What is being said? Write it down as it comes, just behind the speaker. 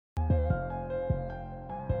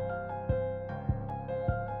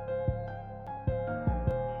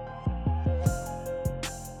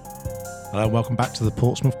Hello and welcome back to the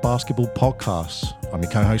Portsmouth Basketball Podcast. I'm your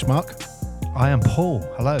co-host Mark. I am Paul.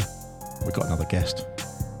 Hello. We've got another guest.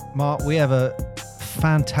 Mark, we have a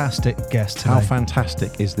fantastic guest today. How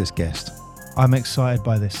fantastic is this guest? I'm excited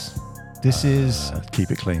by this. This is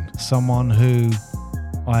Keep it clean. someone who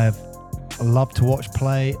I have loved to watch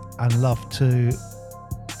play and love to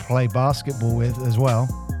play basketball with as well.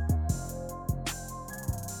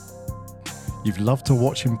 You've loved to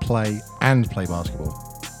watch him play and play basketball.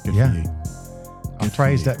 Good Yeah. for you. I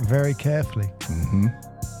phrased that very carefully. Mm-hmm.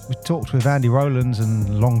 We talked with Andy Rowlands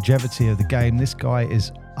and longevity of the game. This guy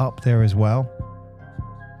is up there as well.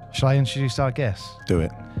 Shall I introduce our guest? Do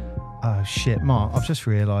it. Oh shit, Mark! I've just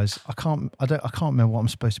realised I can't remember what I'm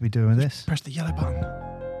supposed to be doing with this. Press the yellow button.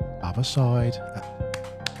 Other side.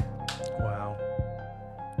 Wow.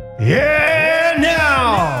 Yeah,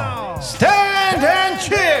 now stand and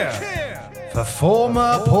cheer for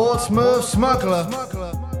former Portsmouth smuggler,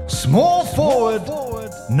 small forward,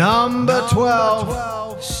 number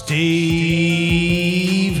 12, Steve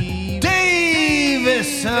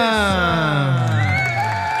Davison.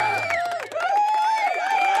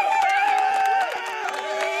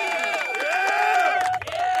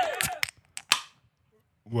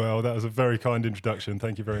 Well, that was a very kind introduction.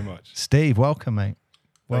 Thank you very much. Steve, welcome, mate.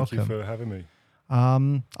 Welcome. Thank you for having me. I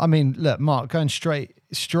mean, look, Mark, going straight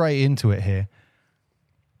into it here.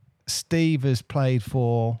 Steve has played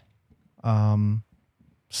for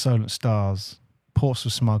Solent Stars,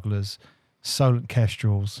 Portsmouth Smugglers, Solent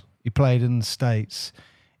Kestrels. He played in the States.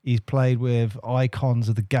 He's played with icons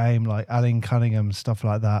of the game like Alan Cunningham, stuff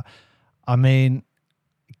like that. I mean,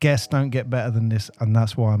 guests don't get better than this, and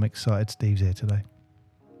that's why I'm excited Steve's here today.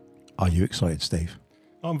 Are you excited, Steve?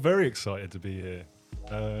 I'm very excited to be here.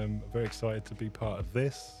 Very excited to be part of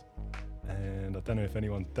this. And I don't know if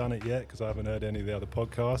anyone's done it yet because I haven't heard any of the other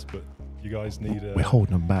podcasts, but you guys need We're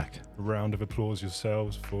holding them back. a round of applause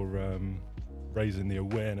yourselves for raising the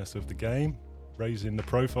awareness of the game, raising the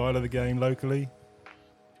profile of the game locally.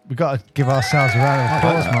 We've got to give ourselves a round of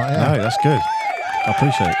applause, Mark. Yeah. No, that's good. I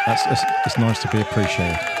appreciate it. It's nice to be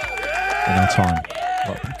appreciated in our time.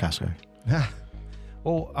 Like Picasso. Yeah.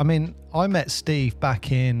 Well, I mean, I met Steve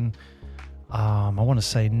back in, I want to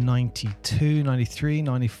say 92, 93,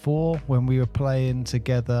 94, when we were playing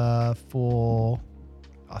together for,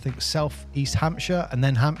 I think, South East Hampshire and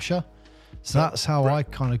then Hampshire. So that's how I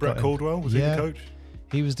kind of got Brett Caldwell, was he the coach?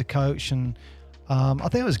 He was the coach. And I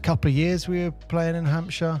think it was a couple of years we were playing in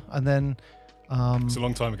Hampshire. And then... It's a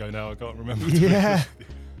long time ago now. I can't remember. Yeah.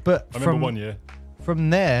 But I remember 1 year. From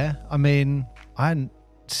there, I mean, I hadn't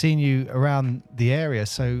seen you around the area,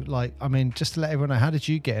 so like, I mean, just to let everyone know, how did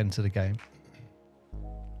you get into the game?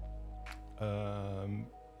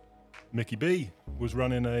 Mick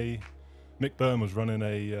Byrne was running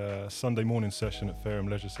a Sunday morning session at Fareham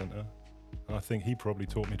Leisure Centre, and I think he probably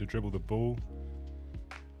taught me to dribble the ball.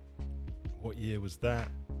 What year was that?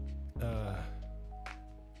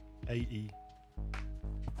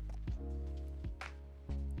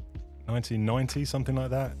 1990, something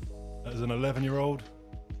like that. As an 11-year-old.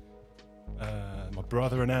 My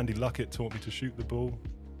brother and Andy Luckett taught me to shoot the ball.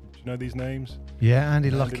 Do you know these names? Yeah,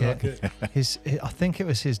 Andy Luckett. I think it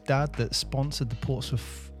was his dad that sponsored the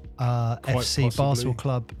Portsmouth FC possibly. Basketball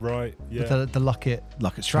Club. Right, yeah. The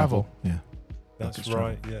Luckett's Travel. Yeah. That's Luckett's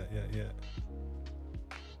right, yeah.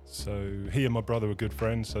 So he and my brother were good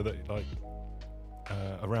friends, so that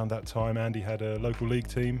around that time Andy had a local league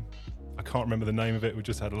team. I can't remember the name of it, we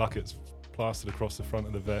just had Luckett's plastered across the front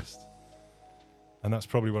of the vest. And that's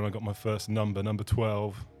probably when I got my first number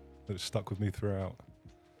 12, that stuck with me throughout.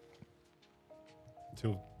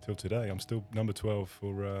 Till today, I'm still number 12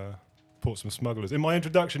 for Portsmouth Smugglers. In my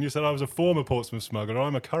introduction, you said I was a former Portsmouth smuggler.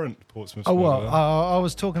 I'm a current Portsmouth smuggler. Oh, well, I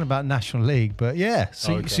was talking about National League, but yeah,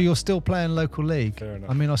 so Okay. so you're still playing local league. Fair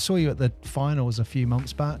enough. I mean, I saw you at the finals a few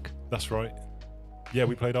months back. That's right. Yeah,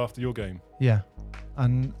 we played after your game. Yeah,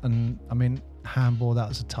 and I mean, handball, that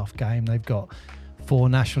was a tough game. They've got 4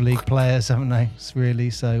 National League players, haven't they? It's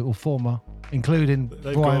really so, or former, including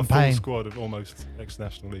They've Brian got a full Payne. squad of almost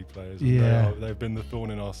ex-National League players. And Yeah. they've been the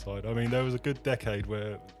thorn in our side. I mean, there was a good decade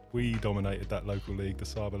where we dominated that local league, the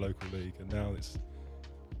Saba local league, and now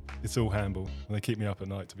it's all handball. And they keep me up at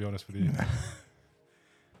night, to be honest with you.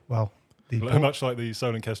 Well, Much like the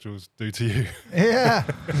Solent Kestrels do to you. yeah.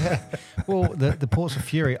 Well, the Portsmouth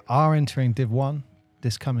Fury are entering Div 1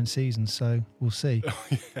 this coming season, so we'll see.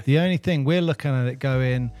 The only thing we're looking at it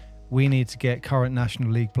going, we need to get current National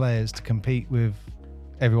League players to compete with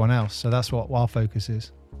everyone else. So that's what our focus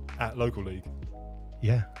is. At local league.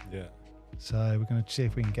 Yeah. Yeah. So we're going to see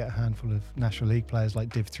if we can get a handful of National League players like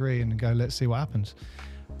Div 3 and go, let's see what happens.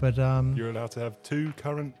 But You're allowed to have 2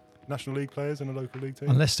 current National League players in a local league team?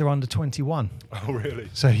 Unless they're under 21. Oh, really?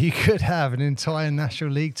 So you could have an entire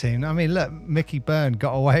National League team. I mean, look, Mickey Byrne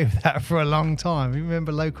got away with that for a long time. You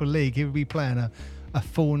remember local league? He would be playing a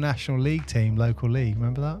full National League team, local league.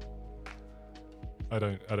 Remember that? I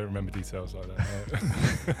don't remember details like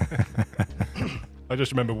that. No. I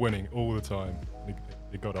just remember winning all the time.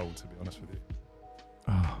 It got old, to be honest with you.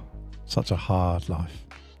 Oh, such a hard life.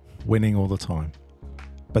 Winning all the time.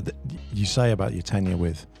 But you say about your tenure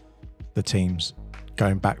with the teams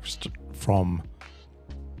going back from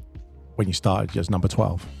when you started as number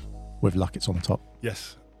 12 with Luckett's on top.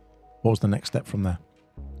 Yes. What was the next step from there?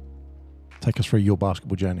 Take us through your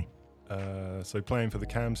basketball journey. So playing for the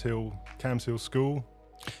Cams Hill School.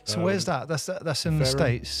 So where's that? That's in the Fareham.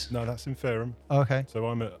 States? No, that's in Fareham. Okay. So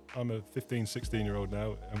I'm a 15, 16-year-old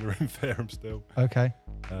now, and we're in Fareham still. Okay.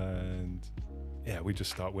 And yeah, we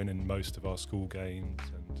just start winning most of our school games,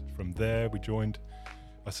 and from there we joined.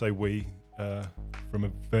 I say we from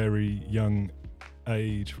a very young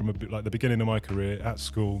age, from like the beginning of my career at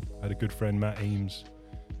school. I had a good friend, Matt Eames,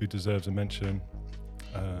 who deserves a mention.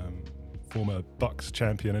 Former Bucks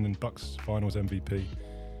champion and in Bucks finals MVP.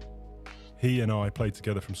 He and I played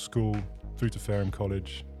together from school through to Fareham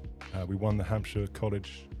College. We won the Hampshire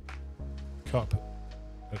College Cup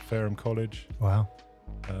at Fareham College. Wow.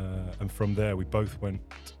 And from there, we both went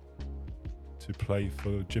to play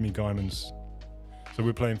for Jimmy Guyman's. So we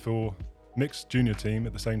were playing for mixed junior team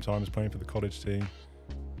at the same time as playing for the college team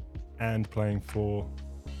and playing for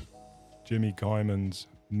Jimmy Guyman's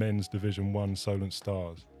men's Division 1 Solent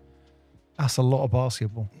Stars. That's a lot of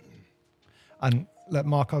basketball. And look,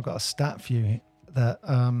 Mark, I've got a stat for you that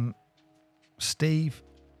Steve,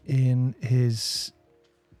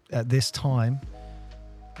 at this time,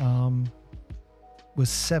 was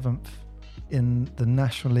 7th in the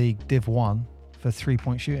National League Div 1 for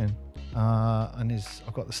 3-point shooting. And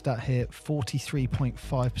I've got the stat here,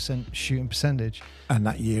 43.5% shooting percentage. And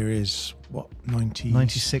that year is what,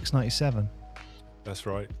 96, 97. That's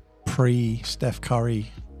right. Pre-Steph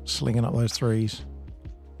Curry slinging up those threes.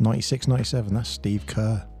 96, 97, that's Steve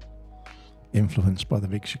Kerr. Influenced by the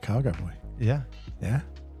big Chicago boy. Yeah. Yeah.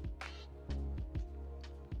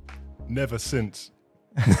 Never since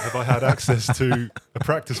have I had access to a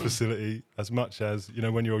practice facility as much as,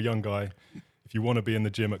 when you're a young guy, if you want to be in the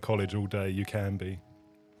gym at college all day, you can be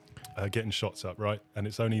getting shots up, right? And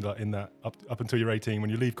it's only like in that, up until you're 18, when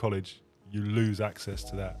you leave college, you lose access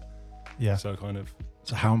to that. Yeah. So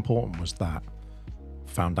how important was that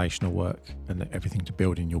foundational work and everything to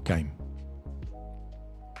build in your game?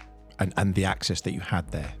 And the access that you had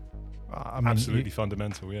there? I mean, absolutely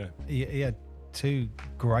fundamental, yeah. He had two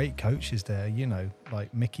great coaches there,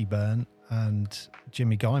 like Mickey Byrne and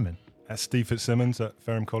Jimmy Guyman. Steve Fitzsimmons at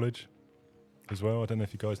Fareham College as well. I don't know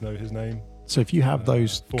if you guys know his name. So if you have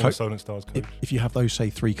those former Solent Stars coach. If you have those, say,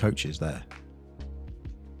 three coaches there,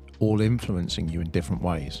 all influencing you in different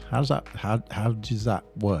ways, how does that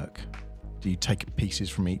work? Do you take pieces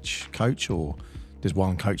from each coach, or does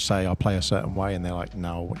one coach say, I'll play a certain way, and they're like,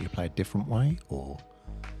 no, I want you to play a different way? Or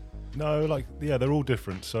no, they're all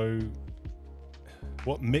different. So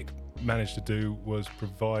what Mick managed to do was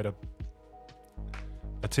provide a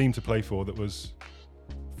team to play for that was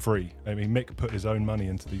free. I mean, Mick put his own money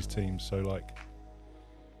into these teams. So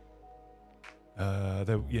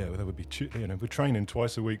there would be, we're training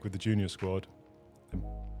twice a week with the junior squad, and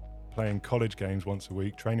playing college games once a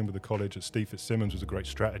week, training with the college. Steve Fitzsimmons was a great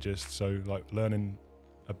strategist, so learning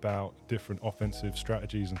about different offensive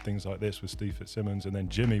strategies and things like this with Steve Fitzsimmons. And then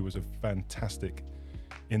Jimmy was a fantastic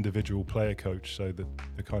individual player coach, so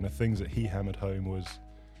the kind of things that he hammered home was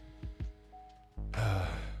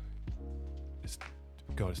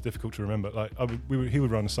it's difficult to remember. He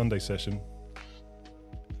would run a Sunday session,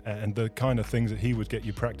 and the kind of things that he would get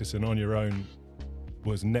you practicing on your own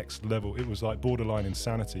was next level. It was like borderline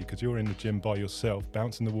insanity, because you're in the gym by yourself,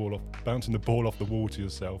 bouncing the ball off the wall to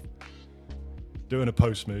yourself, doing a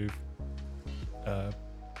post move,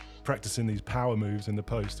 practicing these power moves in the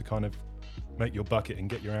post to kind of make your bucket and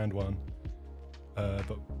get your and one.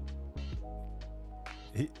 But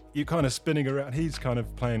you're kind of spinning around. He's kind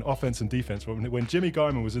of playing offense and defense. When Jimmy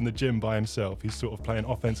Guyman was in the gym by himself, he's sort of playing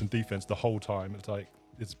offense and defense the whole time.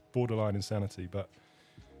 It's borderline insanity, but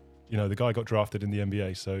the guy got drafted in the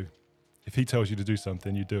NBA, so if he tells you to do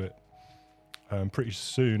something, you do it. Pretty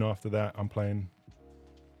soon after that, I'm playing,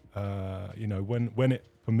 when it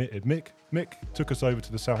permitted. Mick took us over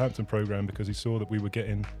to the Southampton program because he saw that we were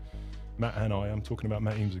getting, Matt and I'm talking about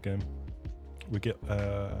Matt Eames again,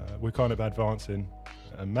 we're kind of advancing,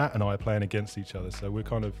 and Matt and I are playing against each other, so we're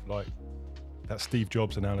kind of like that Steve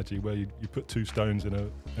Jobs analogy where you put two stones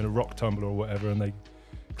in a rock tumbler or whatever, and they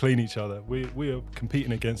clean each other. We are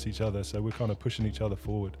competing against each other, so we're kind of pushing each other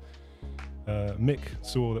forward. Mick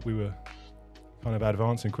saw that we were kind of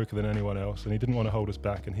advancing quicker than anyone else, and he didn't want to hold us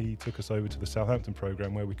back, and he took us over to the Southampton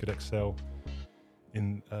program where we could excel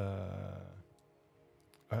in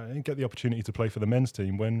and get the opportunity to play for the men's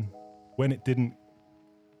team when it didn't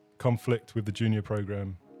conflict with the junior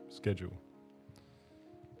program schedule.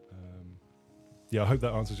 I hope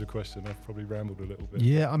that answers your question. I've probably rambled a little bit.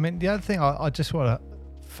 Yeah, I mean, the other thing I just want to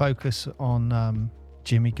focus on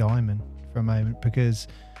Jimmy Guyman for a moment, because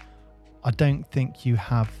I don't think you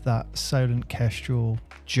have that Solent Kestrel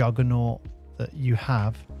juggernaut that you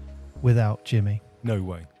have without Jimmy. No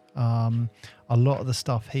way. A lot of the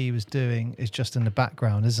stuff he was doing is just in the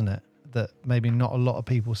background, isn't it? That maybe not a lot of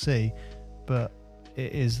people see, but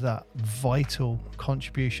it is that vital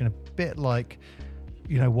contribution, a bit like,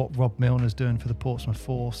 what Rob Milner's doing for the Portsmouth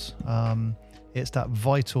Force. It's that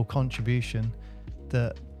vital contribution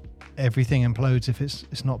that everything implodes if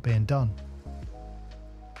it's not being done.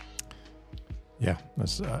 Yeah,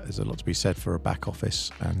 there's a lot to be said for a back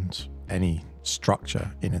office and any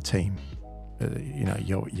structure in a team.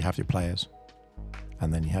 You have your players,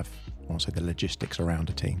 and then you have, I want to say, the logistics around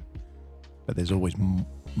a team. But there's always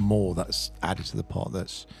more that's added to the pot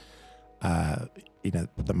that's,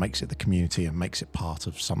 that makes it the community and makes it part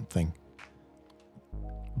of something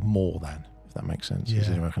more than, if that makes sense. Yeah. Is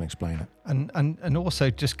there any way I can explain it? And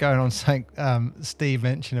also just going on saying, Steve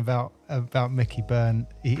mentioned about Mickey Byrne,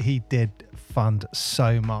 he did fund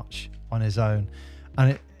so much on his own,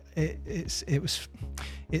 and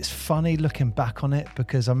it's funny looking back on it,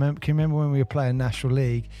 because can you remember when we were playing National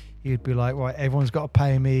League, you'd be like, right, everyone's got to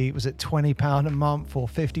pay me, was it £20 a month or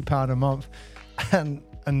 £50 a month, and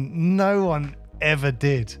no one ever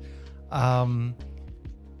did,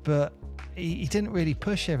 but he didn't really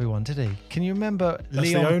push everyone, did he? Can you remember That's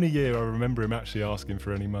Leon? the only year I remember him actually asking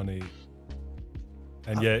for any money,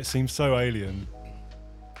 and it seems so alien.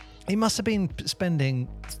 He must have been spending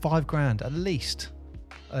 £5,000 at least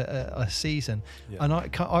a season. Yeah. And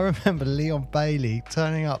I remember Leon Bailey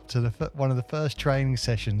turning up to one of the first training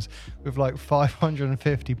sessions with like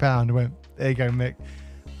 £550 and went, there you go, Mick.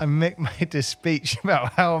 And Mick made this speech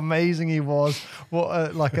about how amazing he was,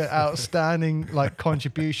 what an outstanding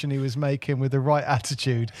contribution he was making with the right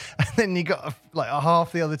attitude. And then you got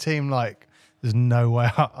half the other team there's no way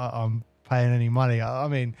I'm paying any money. I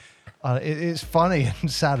mean, it's funny and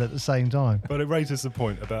sad at the same time. But it raises the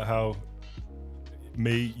point about how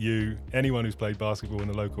me, you, anyone who's played basketball in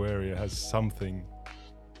the local area has something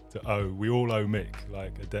to owe. We all owe Mick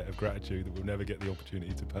a debt of gratitude that we'll never get the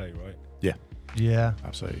opportunity to pay, right? Yeah,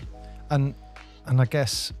 absolutely. And I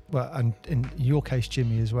guess, and in your case,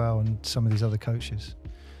 Jimmy as well, and some of these other coaches.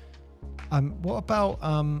 What about?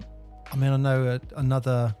 I know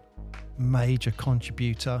another major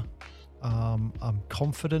contributor. I'm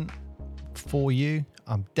confident for you.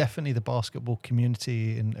 Definitely the basketball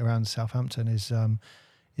community around Southampton is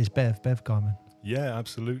Bev Guyman. Yeah,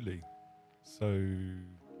 absolutely. So,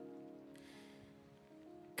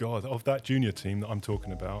 God, of that junior team that I'm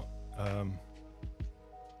talking about.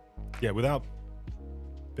 Without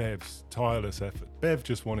Bev's tireless effort, Bev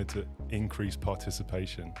just wanted to increase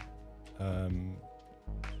participation.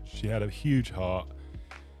 She had a huge heart,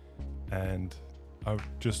 and I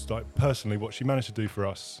just personally what she managed to do for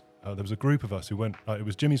us. There was a group of us who went. It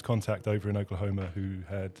was Jimmy's contact over in Oklahoma who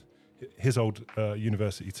had his old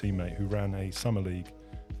university teammate who ran a summer league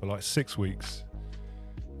for 6 weeks,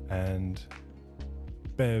 and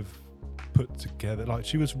Bev put together,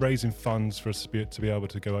 she was raising funds for us to be able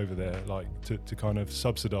to go over there, to kind of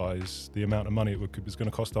subsidise the amount of money it was going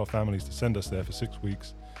to cost our families to send us there for 6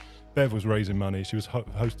 weeks. Bev was raising money. She was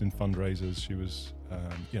hosting fundraisers. She was,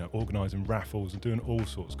 organising raffles and doing all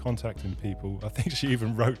sorts, contacting people. I think she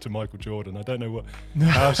even wrote to Michael Jordan. I don't know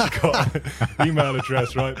how she got an email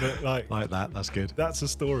address, right? But like that. That's good. That's a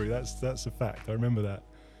story. That's a fact. I remember that.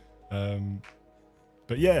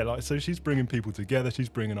 But yeah, so she's bringing people together. She's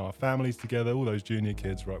bringing our families together, all those junior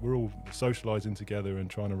kids, right? We're all socialising together and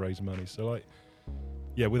trying to raise money. So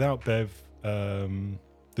without Bev,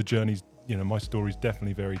 the journey's, my story's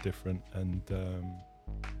definitely very different. And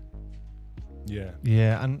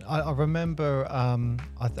Yeah, and I remember,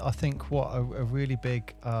 I think what a really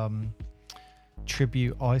big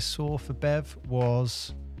tribute I saw for Bev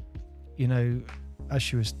was, as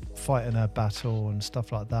she was fighting her battle and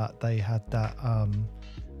stuff like that, they had that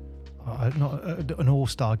not an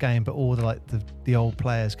all-star game, but all the old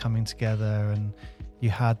players coming together, and you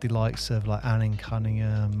had the likes of Anning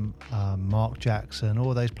Cunningham, Mark Jackson,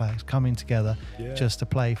 all those players coming together just to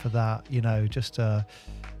play for that, just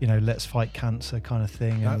let's fight cancer kind of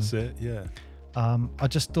thing. That's it, yeah. I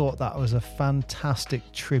just thought that was a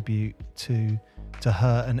fantastic tribute to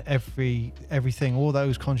her and everything, all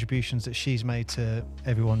those contributions that she's made to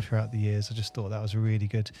everyone throughout the years. I just thought that was really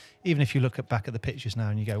good. Even if you look back at the pictures now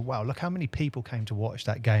and you go, wow, look how many people came to watch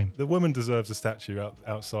that game. The woman deserves a statue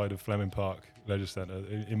outside of Fleming Park Leisure Centre,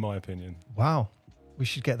 in my opinion. Wow. We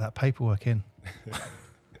should get that paperwork in.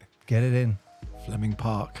 Get it in. Fleming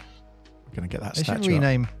Park. We're going to get that They statue should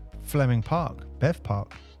rename Fleming Park Bev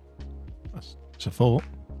Park. It's a thought.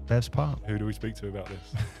 Bev's Park. Who do we speak to about this?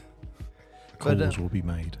 Calls will be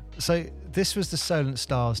made. So this was the Solent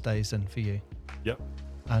Stars days then for you? Yep.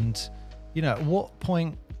 And, at what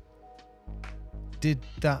point did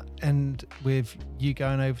that end with you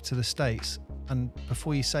going over to the States? And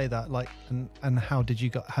before you say that, and how did you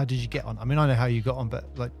get on? I mean, I know how you got on,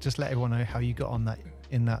 but just let everyone know how you got on that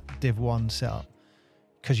in that Div 1 setup,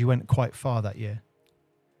 because you went quite far that year.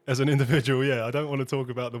 As an individual, yeah, I don't want to talk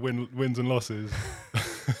about the wins and losses.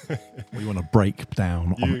 We want to break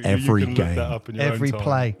down on every you can game, look that up in your every own time.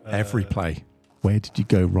 play. every play. Where did you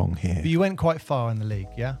go wrong here? But you went quite far in the league,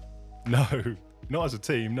 yeah? No, not as a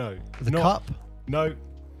team. No, The cup? No,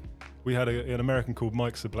 we had an American called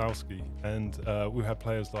Mike Sablowski, and we had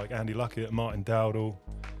players like Andy Luckett, Martin Dowdle.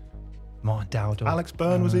 Martin Dowdle. Alex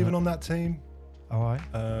Byrne was even on that team. All right.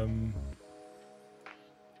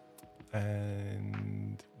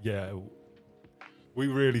 And yeah, we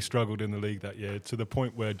really struggled in the league that year, to the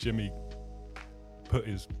point where Jimmy put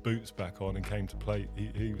his boots back on and came to play.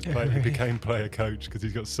 He became player coach because he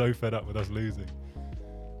got so fed up with us losing.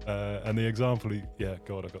 And the example,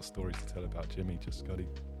 I've got stories to tell about Jimmy.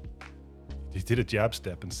 He did a jab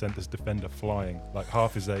step and sent this defender flying, like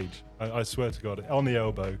half his age. I swear to God, on the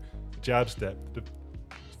elbow, jab step,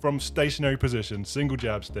 from stationary position, single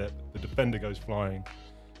jab step, the defender goes flying,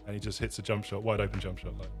 and he just hits a jump shot, wide open jump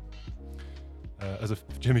shot.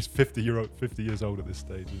 Jimmy's 50 years old at this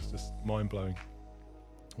stage, is just mind blowing.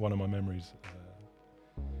 One of my memories.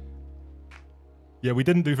 We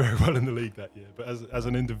didn't do very well in the league that year, but as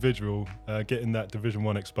an individual, getting that Division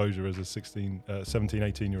 1 exposure as a 17,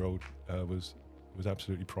 18-year-old was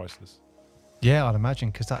absolutely priceless. Yeah, I'd imagine,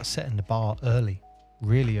 because that's setting the bar early,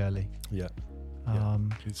 really early. Yeah.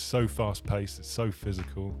 It's so fast paced, it's so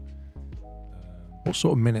physical. What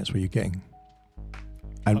sort of minutes were you getting?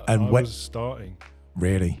 I was starting.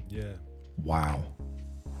 Really? Yeah. Wow.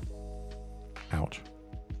 Ouch.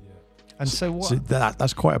 Yeah. And so what? So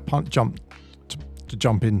that's quite a jump to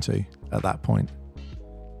jump into at that point,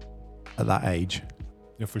 at that age.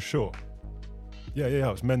 Yeah, for sure. Yeah, it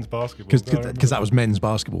was men's basketball. Because that was men's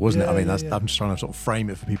basketball, wasn't it? I mean, Yeah. I'm just trying to sort of frame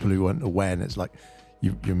it for people who weren't aware. And it's like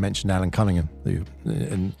you mentioned Alan Cunningham,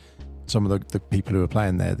 and some of the people who were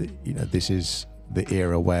playing there. This is the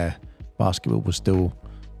era where basketball was still,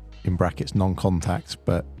 in brackets, non-contact,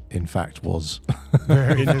 but in fact was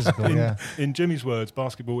Very physical, yeah. In Jimmy's words,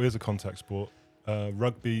 basketball is a contact sport.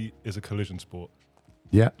 Rugby is a collision sport.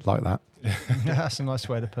 Yeah, like that. That's a nice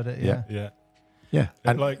way to put it, yeah. Yeah.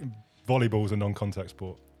 And like volleyball is a non-contact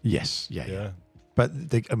sport. yes, yeah. Yeah. But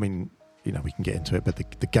we can get into it, but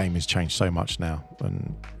the game has changed so much now,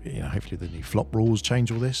 and hopefully the new flop rules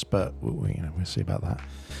change all this. But we'll see about that.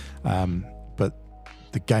 But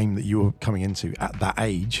the game that you were coming into at that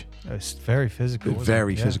age, It's very physical.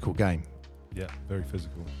 very physical game. Yeah, very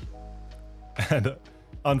physical. And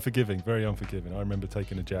unforgiving, very unforgiving. I remember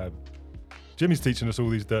taking a jab. Jimmy's teaching us all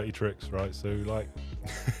these dirty tricks, right? So, like...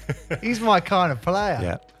 He's my kind of player.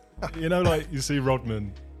 Yeah. You see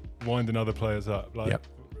Rodman winding other players up. Yep.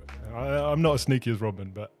 I'm not as sneaky as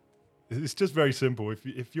Rodman, but it's just very simple.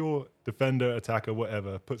 If your defender, attacker,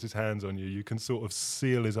 whatever, puts his hands on you, you can sort of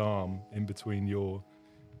seal his arm in between your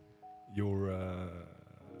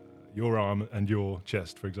arm and your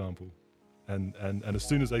chest, for example. And as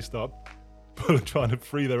soon as they start trying to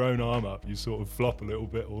free their own arm up, you sort of flop a little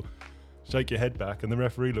bit or shake your head back, and the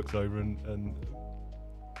referee looks over and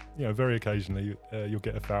very occasionally you'll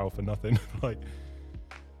get a foul for nothing.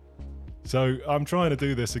 So I'm trying to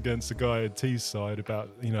do this against a guy at T's side,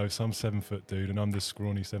 about some 7-foot dude, and I'm this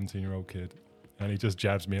scrawny 17-year-old kid, and he just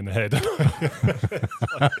jabs me in the head.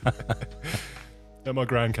 And my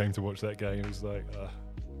gran came to watch that game. It was like,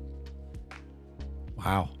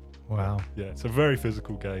 Wow. yeah, it's a very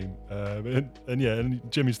physical game, and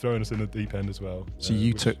Jimmy's throwing us in the deep end as well. So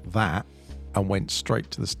you took that and went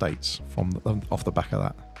straight to the States off the back of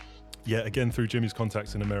that. Yeah, again through Jimmy's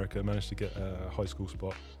contacts in America, managed to get a high school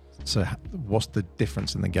spot. So what's the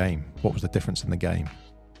difference in the game? What was the difference in the game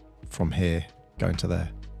from here going to there?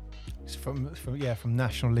 It's from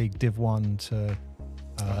National League Div 1 to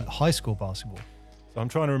high school basketball. So I'm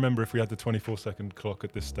trying to remember if we had the 24-second clock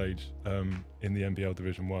at this stage in the NBL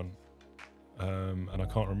Division 1. and I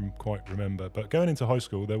can't quite remember. But going into high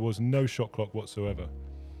school, there was no shot clock whatsoever.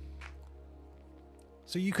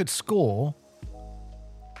 So you could score,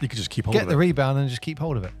 You could just keep hold get of the it. rebound, and just keep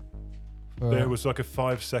hold of it. There was like a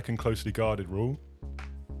 5-second closely guarded rule.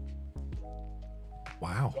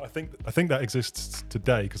 Wow. I think that exists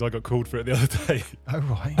today because I got called for it the other day Oh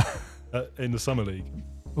right. in the summer league.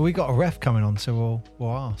 Well, we got a ref coming on, so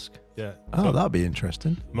we'll ask. Yeah. Oh, But that'd be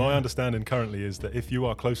interesting. my understanding currently is that if you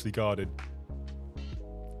are closely guarded,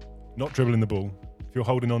 not dribbling the ball, if you're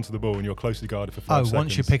holding onto the ball and you're closely guarded for 5 seconds.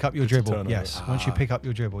 Once you pick up your it's a dribble, turnover. yes. Once you pick up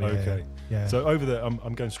your dribble, yeah. Okay. Yeah. So over there,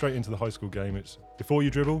 I'm going straight into the high school game. It's before you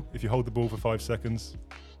dribble, if you hold the ball for 5 seconds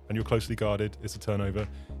and you're closely guarded, it's a turnover.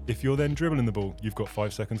 If you're then dribbling the ball, you've got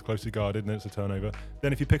 5 seconds closely guarded and then it's a turnover.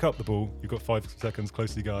 Then if you pick up the ball, you've got 5 seconds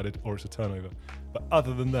closely guarded or it's a turnover. But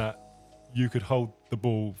other than that, you could hold the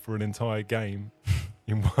ball for an entire game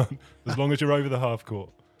in one, as long as you're over the half court,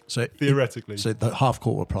 So theoretically. So the half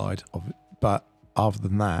court applied, but other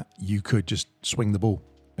than that, you could just swing the ball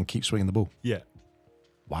and keep swinging the ball. Yeah.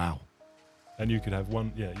 Wow. And you could have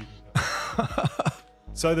one, yeah.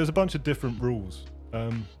 So there's a bunch of different rules.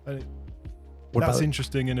 And What that's about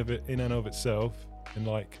interesting in and of itself, and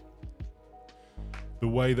like the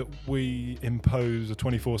way that we impose a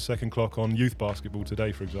 24-second clock on youth basketball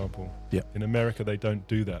today, for example. Yeah. In America, they don't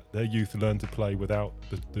do that. Their youth learn to play without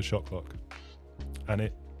the shot clock, and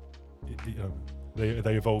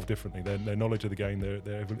they evolve differently. Their knowledge of the game,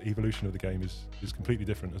 their evolution of the game is completely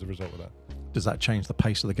different as a result of that. Does that change the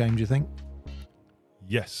pace of the game, do you think?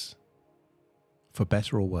 Yes, For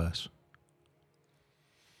better or worse?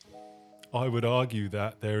 I would argue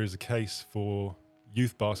that there is a case for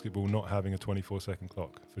youth basketball not having a 24-second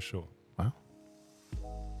clock, for sure. Wow.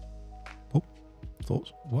 Oh,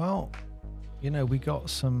 thoughts? Well, we got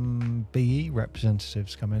some BE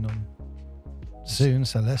representatives coming on soon,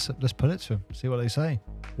 so let's put it to them, see what they say.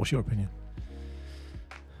 What's your opinion?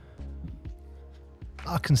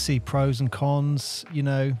 I can see pros and cons,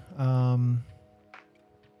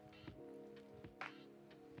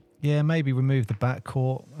 yeah, maybe remove the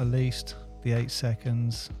backcourt at least, the 8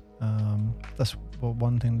 seconds. That's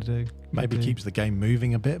one thing to do. Maybe Could do. keeps the game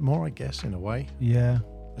moving a bit more, I guess, in a way. Yeah.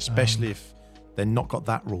 Especially if they're not got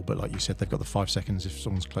that rule, but like you said, they've got the 5 seconds if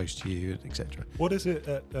someone's close to you, etc. What is it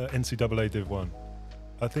at NCAA Div 1?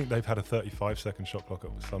 I think they've had a 35-second shot clock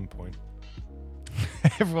at some point.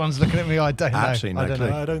 Everyone's looking at me. I don't know. Actually, no I don't clue.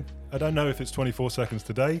 know. I don't know if it's 24 seconds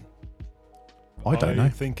today. I don't know. I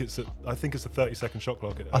think it's a 30-second shot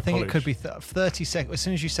clock. I think it college. could be 30 seconds. As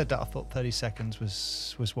soon as you said that, I thought 30 seconds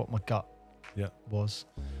was what my gut was.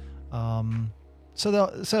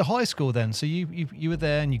 So high school then. So you were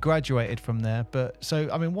there and you graduated from there. But so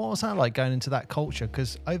I mean, what was that like going into that culture?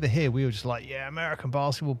 Because over here we were just like, yeah, American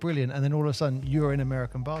basketball, brilliant. And then all of a sudden you're in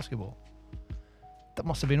American basketball. That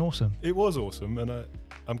must have been awesome. It was awesome, and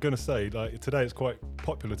I'm going to say, like, today it's quite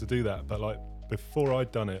popular to do that. But like before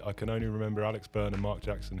I'd done it, I can only remember Alex Byrne and Mark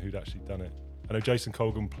Jackson who'd actually done it. I know Jason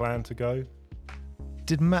Colgan planned to go.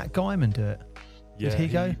 Did Matt Guyman do it? Yeah, Did he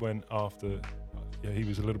go? He went after. Yeah, he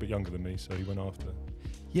was a little bit younger than me, so he went after.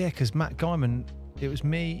 Yeah, because Matt Guyman, it was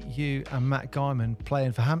me, you, and Matt Guyman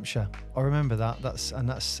playing for Hampshire. I remember that.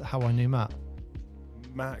 That's how I knew Matt.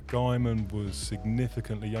 Matt Guyman was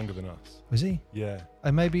significantly younger than us. Was he? Yeah.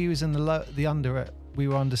 And maybe he was in the under. We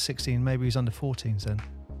were under 16. Maybe he was under 14s then.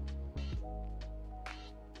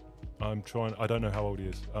 I don't know how old he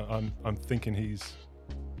is. I'm thinking he's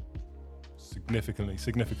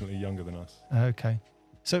significantly younger than us. Okay.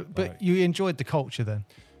 So, but Right. you enjoyed the culture then?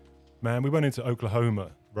 Man, we went into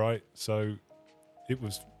Oklahoma, right? So it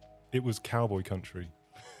was cowboy country.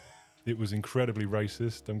 It was incredibly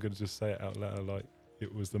racist. I'm going to just say it out loud. Like,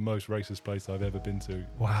 it was the most racist place I've ever been to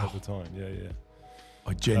at the time. Yeah.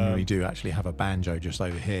 I genuinely do actually have a banjo just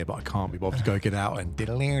over here, but I can't be bothered to go get out and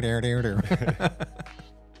diddle.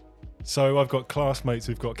 So I've got classmates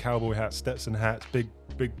who've got cowboy hats, Stetson hats,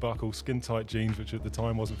 big buckle, skin tight jeans, which at the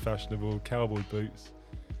time wasn't fashionable, cowboy boots.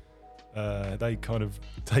 They kind of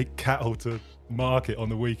take cattle to market on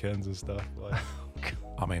the weekends and stuff. Like,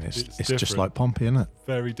 I mean, it's just different. like Pompey, isn't it?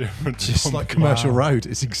 Very different. to Just like Pompey. Commercial Road.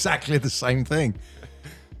 It's exactly the same thing.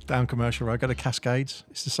 Down Commercial Road, go to Cascades.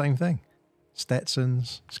 It's the same thing.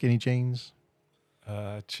 Stetsons, skinny jeans.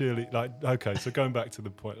 Cheerlead, like, okay, so going back to the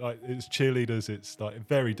point, like, it's cheerleaders, it's like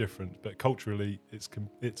very different, but culturally it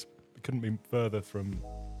couldn't be further from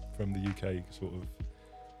the UK sort of.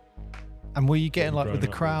 And were you getting like Growing with the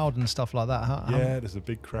up crowd and stuff like that? Yeah, there's a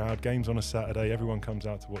big crowd. Games on a Saturday, everyone comes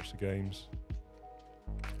out to watch the games.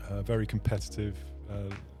 Very competitive.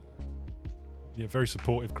 Very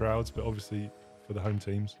supportive crowds, but obviously for the home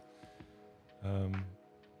teams.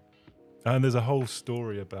 And there's a whole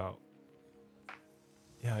story about.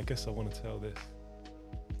 Yeah, I guess I want to tell this.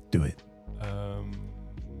 Do it.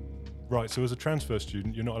 Right, so as a transfer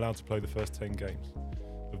student, you're not allowed to play the first 10 games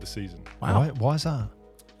of the season. Wow. Why is that?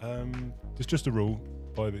 It's just a rule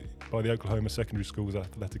by the Oklahoma Secondary Schools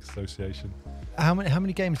Athletic Association. How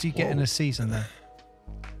many games do you get in a season then?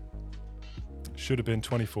 Should have been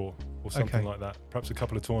 24 or something Okay. like that. Perhaps a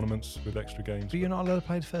couple of tournaments with extra games. But you're not allowed to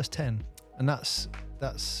play the first 10, and that's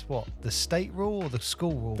what, the state rule or the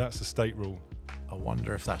school rule? That's the state rule. I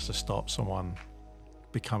wonder if that's to stop someone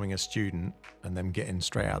becoming a student and them getting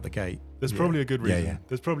straight out the gate. There's probably a good reason. Yeah.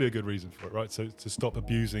 There's probably a good reason for it, right? So to stop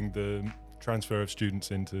abusing the transfer of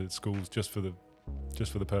students into schools just for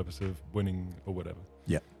the purpose of winning or whatever.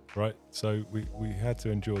 Yeah. Right. So we had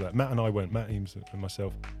to endure that. Matt and I went. Matt Eames and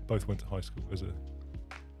myself both went to high school as a.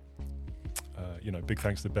 Big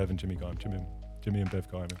thanks to Bev and Jimmy and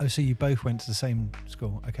Bev Guyman. Oh, so you both went to the same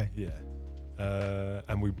school? Okay. Yeah.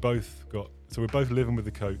 And we both got. So we're both living with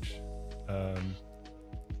the coach.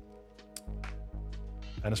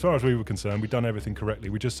 And as far as we were concerned, we'd done everything correctly.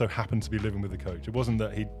 We just so happened to be living with the coach. It wasn't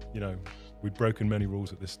that we'd broken many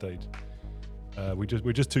rules at this stage. We're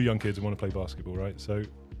just two young kids who want to play basketball, right? So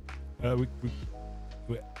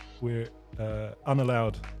we're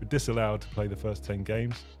disallowed to play the first 10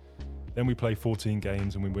 games. Then we play 14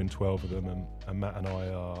 games and we win 12 of them. And Matt and I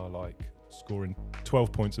are like scoring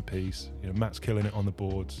 12 points apiece. Matt's killing it on the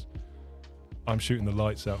boards. I'm shooting the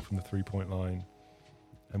lights out from the 3-point line.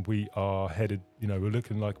 And we are headed, we're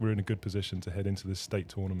looking like we're in a good position to head into this state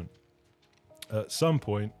tournament. At some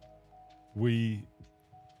point,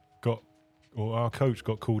 our coach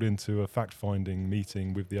got called into a fact-finding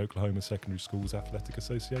meeting with the Oklahoma Secondary Schools Athletic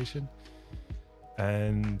Association.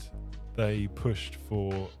 And they pushed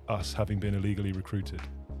for us having been illegally recruited.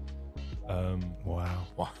 Wow.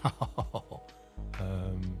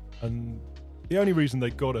 And the only reason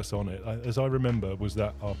they got us on it, as I remember, was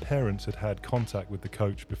that our parents had contact with the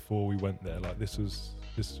coach before we went there. Like this was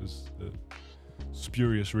the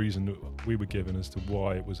spurious reason that we were given as to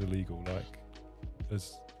why it was illegal. Like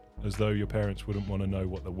as though your parents wouldn't want to know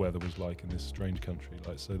what the weather was like in this strange country.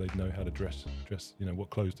 Like so they'd know how to dress, what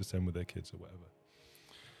clothes to send with their kids or whatever.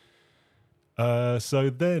 So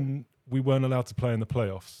then we weren't allowed to play in the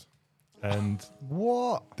playoffs, and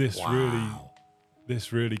What? this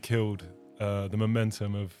really killed the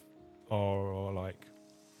momentum of our like,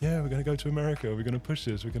 yeah, we're going to go to America. We're going to push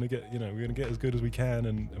this. We're going to get, we're going to get as good as we can,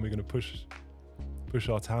 and we're going to push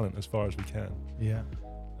our talent as far as we can. Yeah.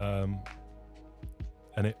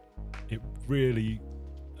 And it really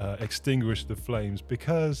extinguished the flames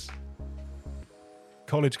because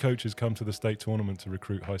college coaches come to the state tournament to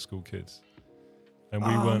recruit high school kids, and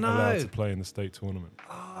we weren't allowed to play in the state tournament.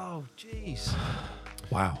 Oh, jeez.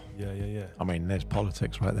 Wow. Yeah. I mean, there's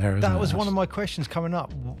politics right there, isn't That there? was one of my questions coming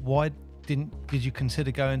up. Why did you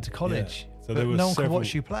consider going to college? Yeah. So But there was no one could several-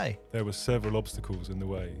 watch you play. There were several obstacles in the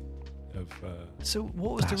way of. So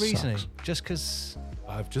what was That the reasoning? sucks. Just because?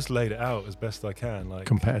 I've just laid it out as best I can. Like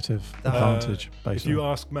competitive That- advantage, if basically. you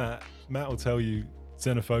ask Matt will tell you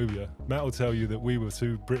xenophobia. Matt will tell you that we were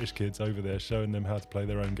two British kids over there showing them how to play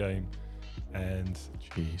their own game, and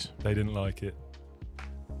Jeez. they didn't like it.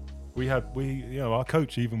 Our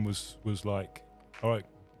coach even was like, all right,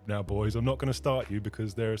 now boys, I'm not going to start you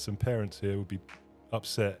because there are some parents here who would be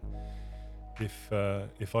upset if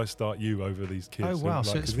I start you over these kids. Oh wow! Like,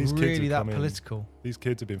 So 'cause it's these kids really have that come in- political. These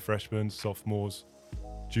kids have been freshmen, sophomores,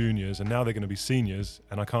 juniors, and now they're going to be seniors,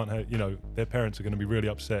 and I can't their parents are going to be really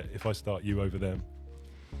upset if I start you over them.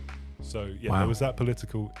 So yeah, Wow. There was that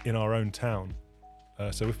political in our own town.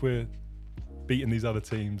 So if we're beating these other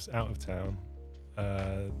teams out of town,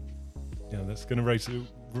 that's going to raise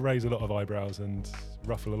a lot of eyebrows and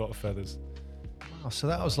ruffle a lot of feathers. Wow, so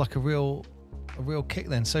that was like a real kick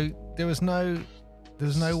then. So there was no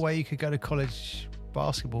way you could go to college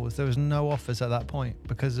basketball. There was no offers at that point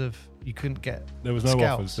because of you couldn't get. There was no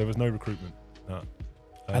Scouts. offers. There was no recruitment. No.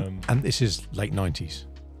 And this is late 90s.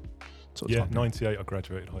 Sort of Yeah, time. 98 I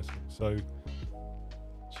graduated high school. So Jeez.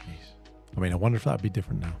 I mean, I wonder if that'd be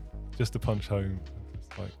different now. just to punch home, it's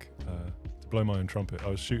like to blow my own trumpet, I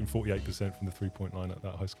was shooting 48% from the 3-point line at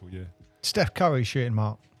that high school year. Steph Curry shooting,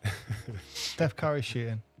 Mark. Steph Curry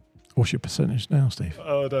shooting. What's your percentage now, Steve?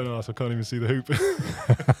 Oh, I don't ask. I can't even see the hoop.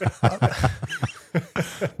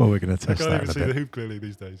 Well, we're going to I test can't that even in a see the bit. hoop clearly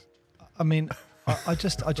these days. I mean, I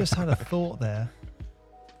just had a thought there.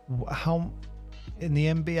 How in the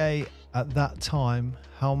NBA at that time,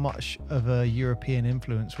 how much of a European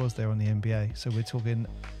influence was there on the NBA? So we're talking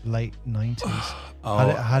late 90s.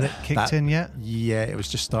 Had it kicked in yet? Yeah, it was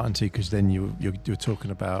just starting to, because then you were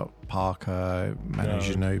talking about Parker, Manu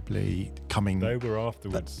Ginobili coming. They were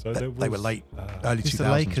afterwards. They were late, early 2000s. Who's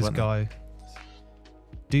the Lakers guy?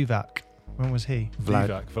 Divac. When was he?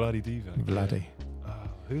 Vladi Divac. Vladi.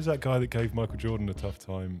 Who's that guy that gave Michael Jordan a tough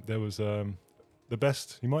time? There was the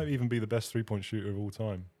best. He might even be the best 3-point shooter of all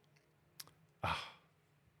time.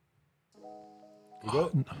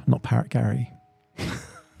 Not Parrot Gary.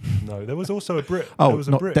 No, there was also a Brit. Oh, there was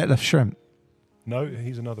a not Brit. Detlef Schrempf. No,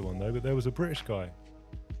 he's another one though. But there was a British guy.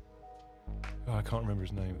 I can't remember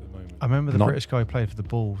his name at the moment. I remember the British guy who played for the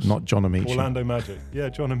Bulls. Not John Amici. Orlando Magic. Yeah,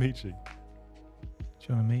 John Amici.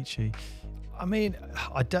 John Amici. I mean,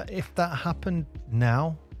 if that happened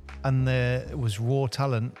now and there was raw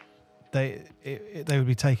talent, they would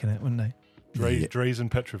be taking it, wouldn't they? Drazen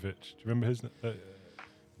Petrovic. Do you remember his name?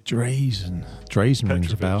 Drazen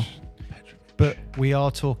rings a bell. But we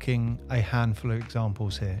are talking a handful of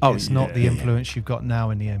examples here. Oh, it's not the influence you've got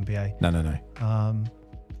now in the NBA. No.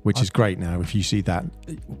 Which is great now. If you see that,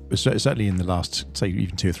 certainly in the last, say,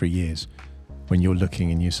 even 2 or 3 years, when you're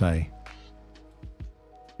looking and you say,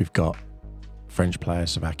 we've got French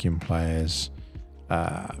players, Slovakian players,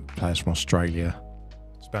 players from Australia,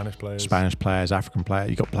 Spanish players, African players.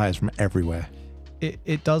 You've got players from everywhere.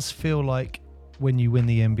 It does feel like when you win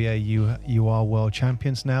the NBA, you are world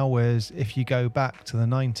champions now. Whereas if you go back to the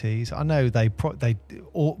 90s, I know they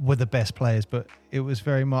all were the best players, but it was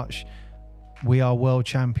very much we are world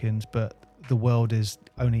champions, but the world is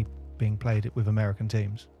only being played with American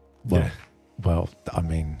teams. Well, I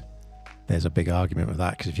mean, there's a big argument with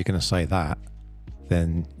that, because if you're going to say that,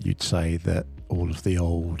 then you'd say that all of the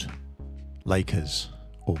old Lakers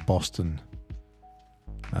or Boston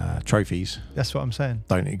trophies, that's what I'm saying,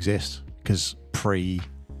 don't exist, because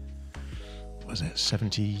was it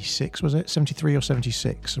 76, was it 73 or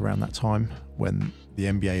 76, around that time, when the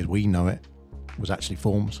NBA as we know it was actually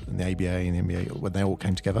formed, and the ABA and the NBA, when they all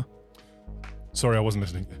came together. Sorry, I wasn't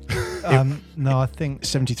listening. No, I think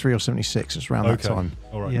 73 or 76 is around that time.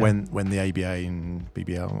 All right. Yeah. When the ABA and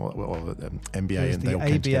BBL or NBA and they all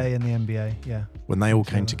came together. ABA and the NBA, yeah. When they all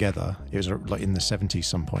came together, it was like in the 70s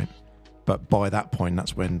some point. But by that point,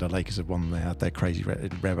 that's when the Lakers had won. They had their crazy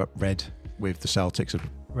red with the Celtics.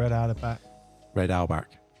 Red Auerbach. Red Auerbach.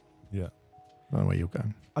 Yeah. I don't know where you're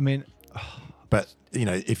going. I mean... But,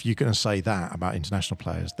 if you're going to say that about international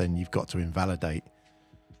players, then you've got to invalidate.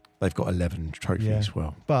 They've got 11 trophies.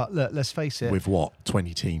 Well, but look, let's face it. With what?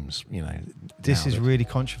 20 teams, This is really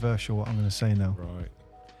controversial, what I'm going to say now. Right.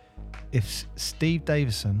 If Steve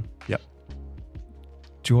Davison Yep.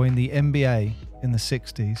 joined the NBA in the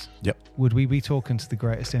 60s, Yep. would we be talking to the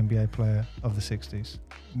greatest NBA player of the 60s?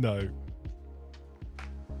 No.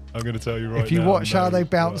 I'm going to tell you right now. If you watch how they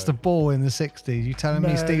bounced the ball in the 60s, you telling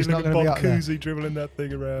me Steve's not going to be up there? Bob Cousy dribbling that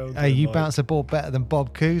thing around. Hey, you bounce the ball better than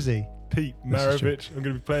Bob Cousy. Pete Maravich. I'm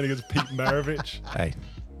going to be playing against Pete Maravich. Hey,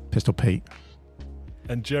 Pistol Pete.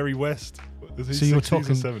 And Jerry West. So you're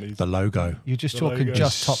talking 70s? The logo. You're just talking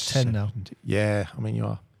just top 10 now. Yeah, I mean, you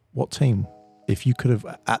are. What team, if you could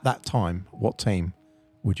have, at that time, what team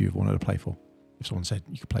would you have wanted to play for? If someone said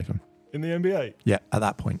you could play for them. In the NBA? Yeah, at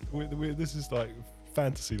that point. This is like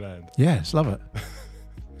fantasy land. Yes, love it.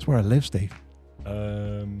 That's where I live, Steve.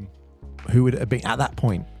 Who would it have been at that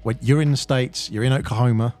point? When you're in the States, you're in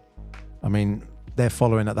Oklahoma. I mean, they're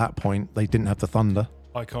following at that point. They didn't have the Thunder.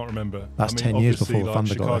 I can't remember. That's 10 years before the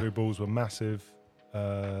Thunder got there. Chicago Bulls were massive.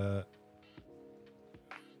 And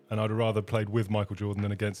I'd have rather played with Michael Jordan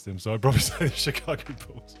than against him. So I'd probably say the Chicago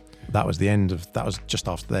Bulls. That was the end of, that was just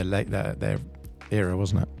after their era,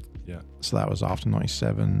 wasn't it? Yeah. So that was after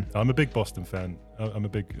 97. I'm a big Boston fan. I'm a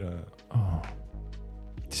big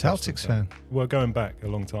Celtics fan. Well, going back a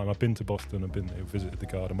long time. I've been to Boston. I've been there, visited the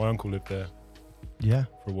Garden. My uncle lived there. Yeah.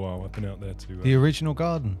 For a while. I've been out there to... the original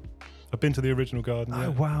Garden? I've been to the original Garden, yeah.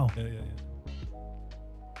 Oh, wow. Yeah.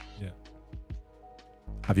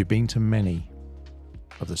 Have you been to many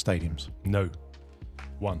of the stadiums? No.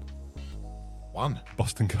 One.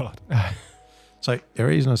 Boston Garden. So the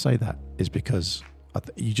reason I say that is because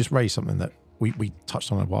you just raised something that we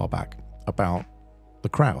touched on a while back about the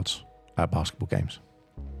crowds at basketball games.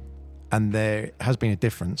 And there has been a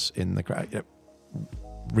difference in the crowd.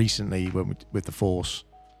 Recently, with the Force,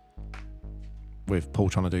 with Paul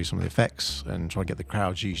trying to do some of the effects and trying to get the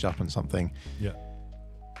crowds used up and something. Yeah.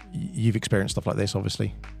 You've experienced stuff like this,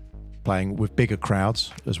 obviously, playing with bigger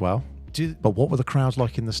crowds as well. But what were the crowds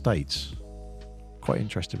like in the States? Quite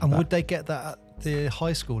interested with and that. Would they get that at the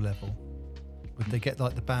high school level? Would they get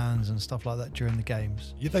like the bands and stuff like that during the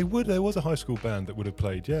games? Yeah, they would. There was a high school band that would have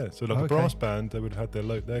played. Yeah, so like a Okay. brass band, they would have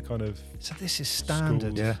had their kind of. So this is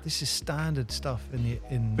standard. Schools. Yeah. This is standard stuff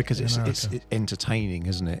in Because in it's America. entertaining,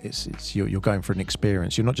 isn't it? It's you're going for an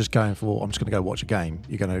experience. You're not just going for, I'm just going to go watch a game.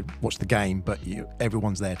 You're going to watch the game, but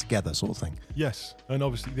everyone's there together, sort of thing. Yes, and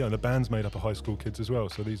obviously, the band's made up of high school kids as well.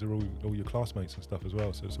 So these are all your classmates and stuff as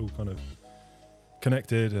well. So it's all kind of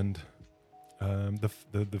connected, and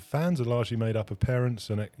the fans are largely made up of parents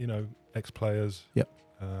and ex-players. Yep.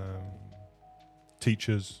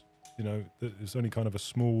 Teachers. It's only kind of a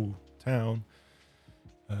small town.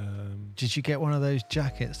 Did you get one of those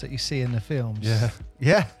jackets that you see in the films? Yeah.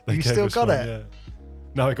 Yeah. They You gave still us got one, it? Yeah.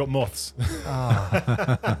 No, I got moths.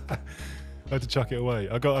 Ah. I had to chuck it away.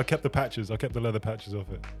 I kept the patches. I kept the leather patches off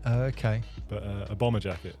it. Oh, okay. But a bomber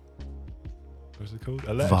jacket. What's it called?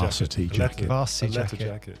 A letter Varsity jacket. Varsity a letter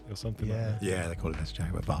jacket. jacket or something Yeah. like that. Yeah, they call it leather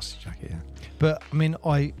jacket, but varsity jacket. Yeah. But I mean,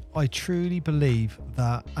 I truly believe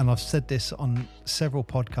that, and I've said this on several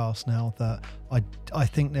podcasts now, that I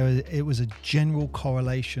think it was a general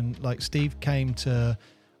correlation. Like Steve came to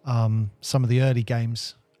some of the early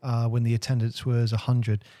games when the attendance was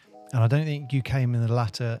 100, and I don't think you came in the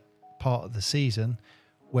latter part of the season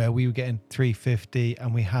where we were getting 350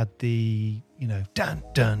 and we had the dun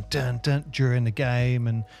dun dun dun during the game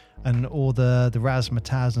and all the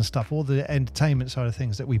razzmatazz and stuff, all the entertainment side of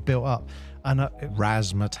things that we built up. And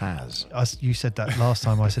Razzmatazz. you said that last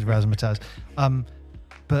time I said razzmatazz,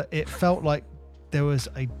 but it felt like there was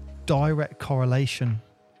a direct correlation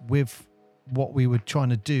with what we were trying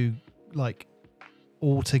to do, like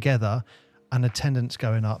all together, and attendance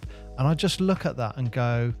going up. And I just look at that and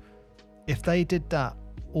go, if they did that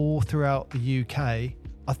all throughout the UK,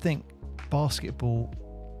 I think basketball,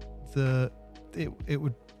 it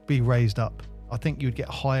would be raised up. I think you'd get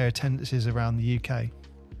higher attendances around the UK.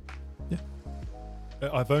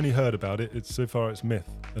 I've only heard about it. So far it's myth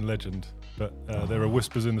and legend, but there are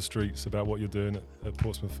whispers in the streets about what you're doing at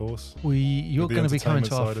Portsmouth Force. You're the going to be coming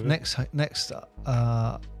to our entertainment side of it. next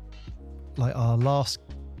like our last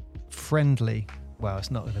friendly. Well,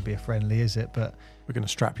 it's not going to be a friendly, is it? But We're going to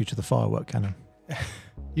strap you to the firework cannon.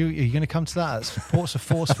 you're going to come to that. It's Portsmouth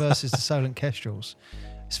Force versus the Solent Kestrels.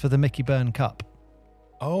 It's for the Mickey Byrne Cup.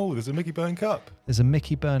 Oh, there's a Mickey Byrne Cup. There's a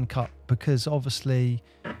Mickey Byrne Cup because obviously,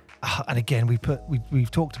 and again,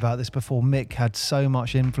 we've talked about this before. Mick had so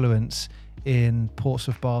much influence in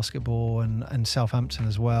Portsmouth basketball and Southampton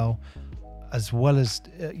as well as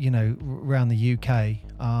around the UK.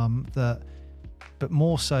 But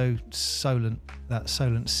more so Solent, that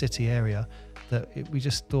Solent City area. We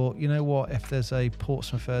just thought, you know what, if there's a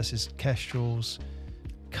Portsmouth versus Kestrels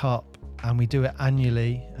Cup and we do it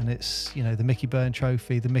annually, and it's the Mickey Byrne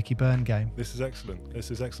Trophy, the Mickey Byrne game. This is excellent.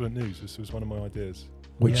 This is excellent news. This was one of my ideas.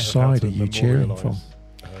 Which Yeah. side How are to you cheering from? memorialise,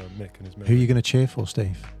 Mick and his Who are memory. you going to cheer for,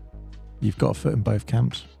 Steve? You've got a foot in both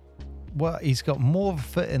camps. Well, he's got more of a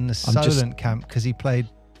foot in the I'm just- Solent camp because he played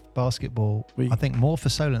basketball. I think more for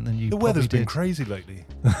Solent than you. The weather's probably been did. crazy lately,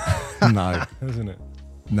 No, hasn't it?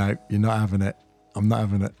 no, you're not having it. I'm not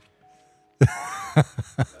having it.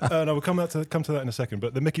 No, we'll come to that in a second.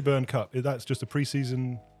 But the Mickey Byrne Cup, that's just a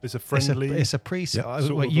pre-season. It's a friendly It's a pre-season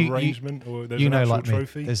sort of arrangement, or there's you an know, actual like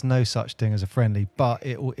trophy. me, there's no such thing as a friendly, but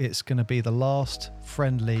it's going to be the last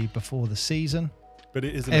friendly before the season. But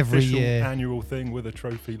it is an every official year. annual thing with a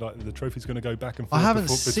trophy. Like the trophy's going to go back and I forth haven't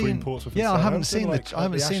between seen. Portsmouth Yeah, and I haven't Southampton, seen I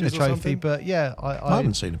haven't seen the Ashes or trophy, something. but yeah, I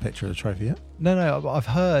haven't seen a picture of the trophy yet. No, I've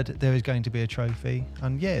heard there is going to be a trophy,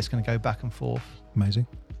 and yeah, it's going to go back and forth. Amazing.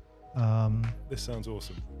 This sounds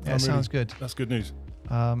awesome. Yeah, it sounds good. That's good news.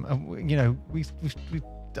 And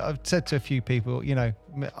I've said to a few people,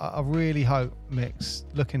 I really hope Mick's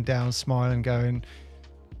looking down, smiling, going,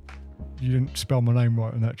 "You didn't spell my name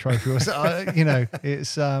right on that trophy." It's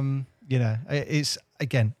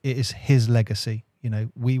again, it is his legacy.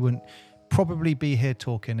 We wouldn't probably be here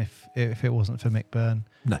talking if it wasn't for Mick Byrne.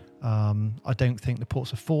 No. I don't think the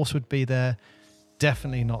Portsmouth Force would be there.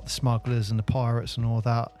 Definitely not the Smugglers and the Pirates and all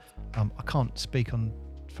that. I can't speak on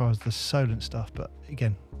as far as the Solent stuff, but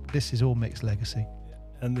again, this is all Mick's legacy.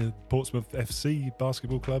 And the Portsmouth FC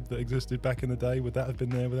basketball club that existed back in the day, would that have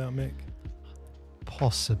been there without Mick?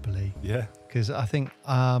 Possibly, Yeah. because I think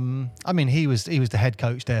he was the head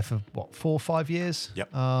coach there for 4 or 5 years. Yep.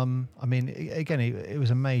 It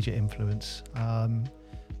was a major influence.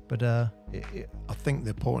 But I think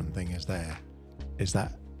the important thing is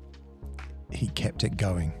that he kept it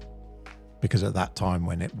going, because at that time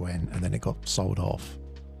when it went and then it got sold off,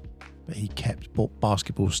 but he kept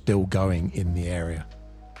basketball still going in the area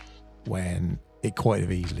when it quite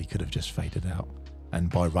easily could have just faded out. And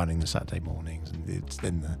by running the Saturday mornings and it's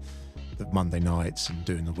then the Monday nights and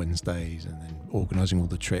doing the Wednesdays and then organising all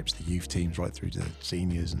the trips, the youth teams right through to the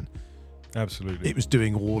seniors, and Absolutely. it was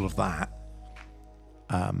doing all of that.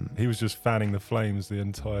 He was just fanning the flames the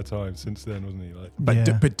entire time since then, wasn't he? Like,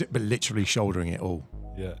 But literally shouldering it all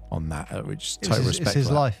yeah. on that, which It's total his, respect. it's his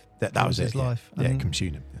for that. life. That was his it. life. Yeah, And,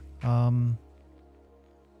 consume him.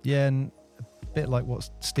 yeah, and a bit like what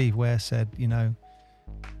Steve Ware said, you know,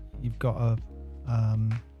 you've got a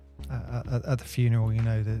at the funeral, you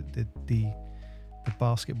know, the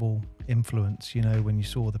basketball influence, you know, when you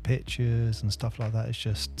saw the pictures and stuff like that, it's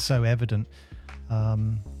just so evident. I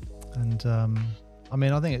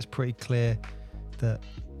mean, I think it's pretty clear that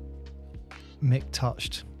Mick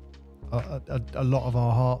touched a lot of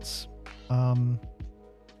our hearts, and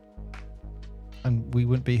we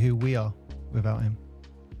wouldn't be who we are without him.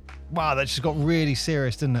 Wow, that just got really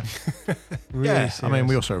serious, didn't it? Really serious. I mean,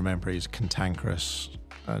 we also remember he's cantankerous,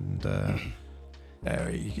 and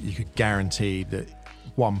you could guarantee that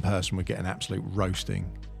one person would get an absolute roasting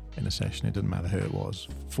in a session. It doesn't matter who it was,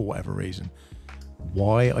 for whatever reason.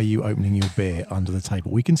 Why are you opening your beer under the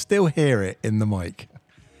table? We can still hear it in the mic.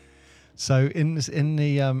 So in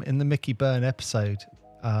the Mickey Byrne episode,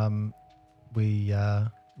 we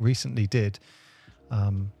recently did.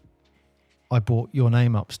 I brought your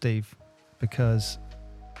name up, Steve, because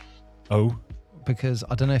I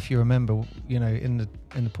don't know if you remember, you know, in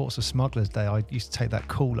the Ports of Smugglers Day, I used to take that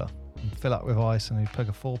cooler and fill up with ice and we'd plug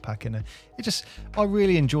a 4-pack in it. I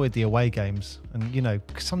really enjoyed the away games, and you know,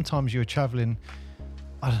 sometimes you were travelling,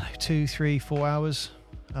 I don't know, 2, 3, 4 hours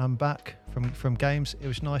back from games. It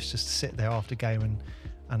was nice just to sit there after game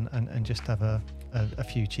and just have a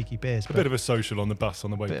few cheeky beers. A bit of a social on the bus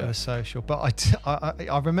on the way back. A bit of a social, but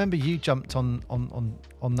I remember you jumped on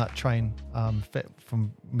that train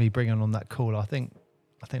from me bringing on that call. I think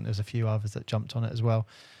there's a few others that jumped on it as well.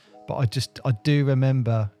 But I do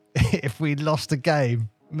remember if we lost a game,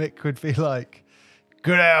 Mick would be like,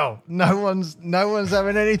 "Good hell, no one's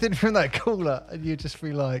having anything from that cooler," and you'd just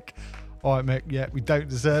be like, "All right, Mick, yeah, we don't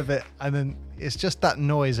deserve it." And then it's just that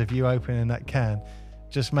noise of you opening that can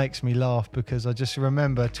just makes me laugh, because I just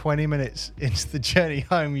remember 20 minutes into the journey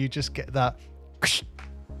home, you just get that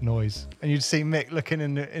noise, and you'd see Mick looking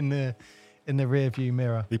in the rear view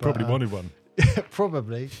mirror. He probably wanted one.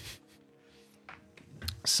 Probably.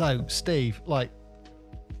 So, Steve, like,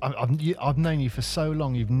 I've known you for so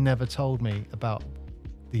long. You've never told me about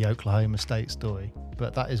the Oklahoma State story,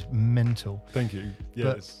 but that is mental. Thank you. Yeah,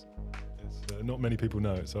 But- it's not many people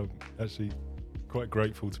know it, so I'm actually quite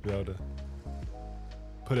grateful to be able to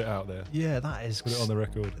put it out there. Yeah, that is. Put it on the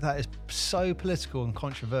record. That is so political and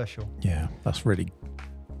controversial. Yeah, that's really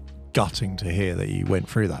gutting to hear that you went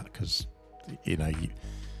through that, because, you know,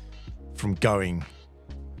 from going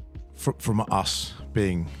from us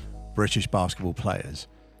being British basketball players,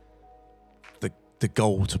 the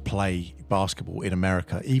goal to play basketball in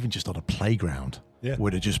America, even just on a playground,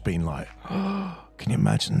 would have just been like, oh, can you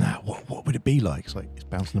imagine that? What would it be like? It's like it's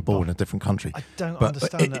bouncing the ball in a different country. I don't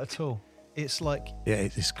understand that at all. It's like, yeah,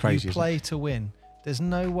 it's crazy. you play to win. There's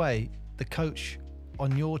no way the coach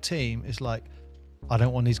on your team is like, I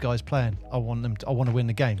don't want these guys playing. I want to win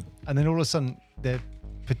the game. And then all of a sudden, their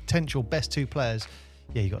potential best 2 players,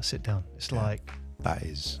 you got to sit down. It's like, that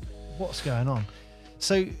is what's going on?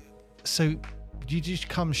 So you just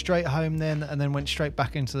come straight home then, and then went straight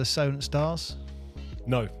back into the Solent Stars?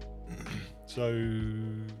 No. So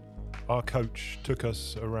our coach took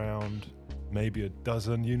us around maybe a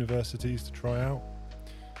dozen universities to try out.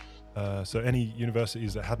 So any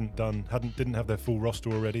universities that didn't have their full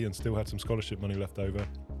roster already and still had some scholarship money left over,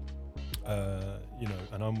 you know,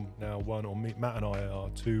 and I'm now one, or Matt and I are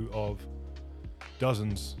 2 of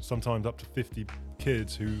dozens, sometimes up to 50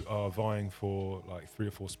 kids who are vying for like 3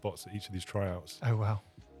 or 4 spots at each of these tryouts. Oh, wow.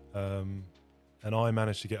 And I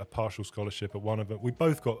managed to get a partial scholarship at one of them. We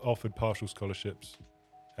both got offered partial scholarships,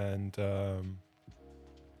 and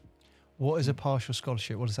What is a partial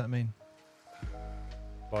scholarship? What does that mean?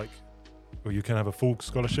 well, you can have a full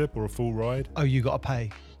scholarship or a full ride. Oh, you got to pay.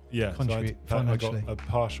 Yeah, Contribute I got financially. a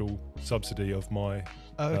partial subsidy of my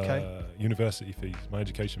university fees, my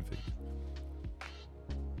education fees.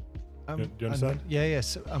 Do you understand? Yeah.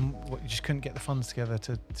 So, you just couldn't get the funds together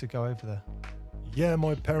to go over there? Yeah,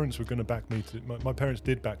 my parents were going to back me to. My parents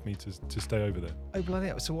did back me to stay over there. Oh, bloody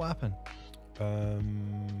hell. So what happened?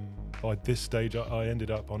 By this stage, I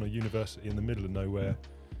ended up on a university in the middle of nowhere,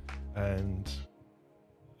 and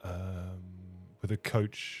with a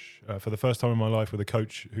coach for the first time in my life, with a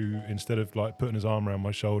coach who, instead of like putting his arm around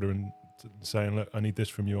my shoulder and saying, "Look, I need this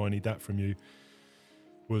from you, I need that from you,"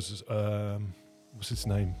 was what's his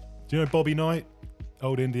name? Do you know Bobby Knight,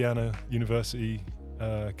 old Indiana University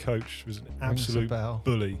coach was an Rings a absolute bell.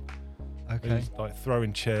 bully. He Okay. was like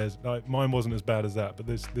throwing chairs. Like mine wasn't as bad as that, but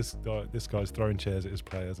this guy's throwing chairs at his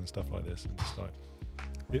players and stuff like this. And just like,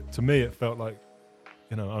 to me, it felt like,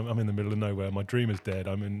 you know, I'm in the middle of nowhere. My dream is dead.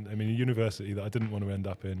 I'm in a university that I didn't want to end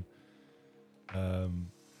up in.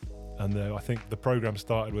 And I think the program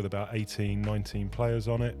started with about 18, 19 players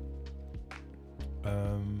on it.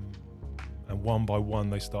 And one by one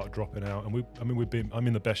they start dropping out. And I'm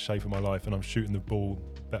in the best shape of my life, and I'm shooting the ball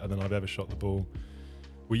better than I've ever shot the ball.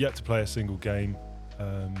 We're yet to play a single game.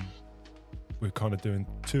 We're kind of doing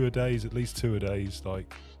at least two a days,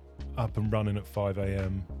 like up and running at 5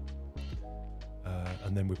 a.m.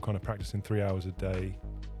 And then we're kind of practicing 3 hours a day,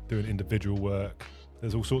 doing individual work.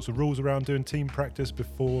 There's all sorts of rules around doing team practice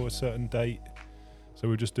before a certain date. So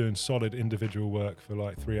we're just doing solid individual work for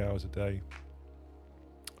like 3 hours a day.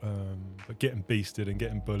 But getting beasted and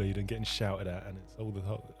getting bullied and getting shouted at, and it's all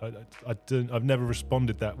I've never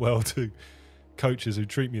responded that well to coaches who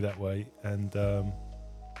treat me that way. And I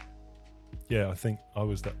think I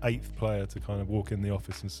was the 8th player to kind of walk in the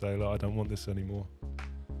office and say, look, I don't want this anymore.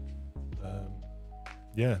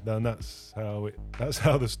 Then that's how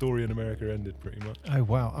the story in America ended, pretty much. Oh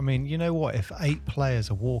wow! I mean, you know what? If 8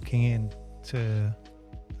 players are walking in to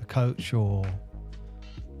a coach or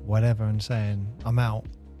whatever and saying, "I'm out,"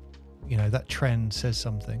 you know, that trend says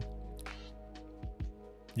something.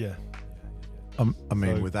 Yeah. I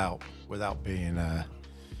mean, So- without being I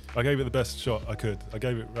gave it the best shot I could. I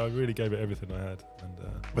really gave it everything I had, and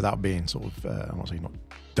without being sort of I'm not saying not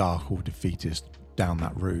dark or defeatist down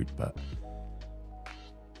that route, but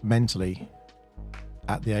mentally,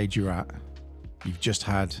 at the age you're at, you've just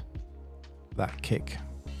had that kick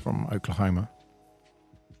from Oklahoma,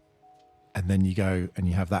 and then you go and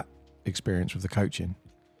you have that experience with the coaching,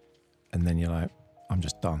 and then you're like, I'm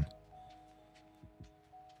just done.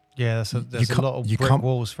 Yeah, there's a lot of brick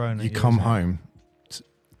walls thrown at you. You come isn't it? home.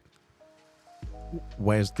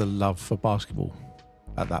 Where's the love for basketball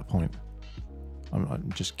at that point?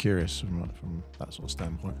 I'm just curious from that sort of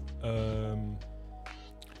standpoint.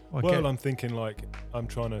 I'm thinking like I'm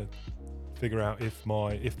trying to figure out if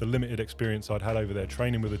the limited experience I'd had over there,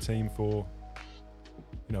 training with a team for,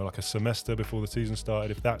 you know, like a semester before the season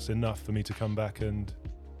started, if that's enough for me to come back and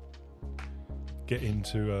get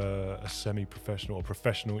into a semi-professional or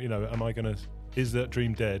professional. You know, is that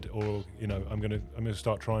dream dead, or you know, I'm gonna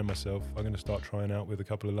start trying myself. I'm gonna start trying out with a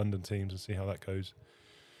couple of London teams and see how that goes.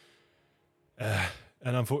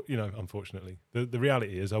 And unfortunately, the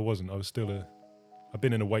reality is I wasn't. I've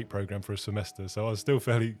been in a weight program for a semester, so I was still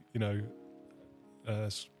fairly, you know,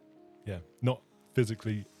 not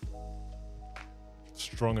physically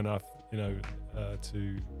strong enough, you know,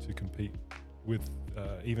 to compete with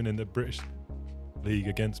even in the British league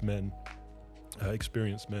against men,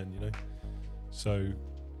 experienced men, you know. So,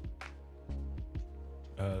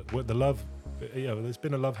 the love, there's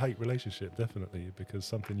been a love-hate relationship, definitely, because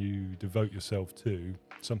something you devote yourself to,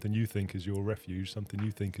 something you think is your refuge, something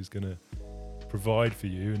you think is going to provide for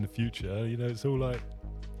you in the future, you know, it's all like,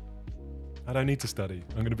 I don't need to study,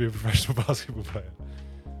 I'm going to be a professional basketball player,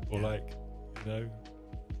 or like, you know,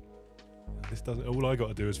 all I got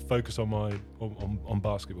to do is focus on on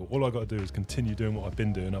basketball. All I got to do is continue doing what I've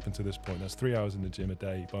been doing up until this point. That's 3 hours in the gym a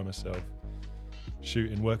day by myself,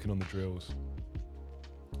 shooting, working on the drills,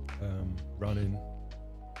 running,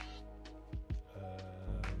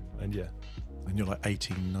 and yeah. And you're like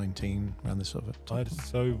 18, 19, around this sort of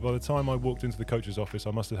So by the time I walked into the coach's office,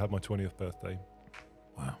 I must have had my 20th birthday.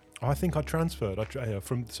 Wow. I think I transferred.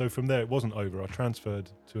 From there, it wasn't over. I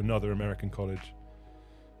transferred to another American college.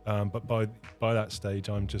 But by that stage,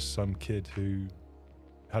 I'm just some kid who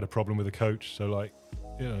had a problem with a coach. So like,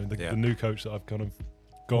 you know, the new coach that I've kind of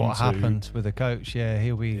gone what to. What happened with the coach? Yeah,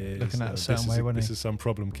 he'll be looking at a certain way, won't he? This is some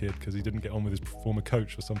problem kid because he didn't get on with his former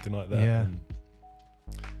coach or something like that. Yeah. And,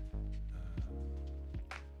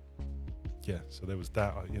 so there was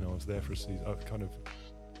that. I was there for a season. I kind of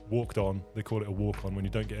walked on. They call it a walk on when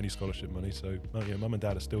you don't get any scholarship money. So mum and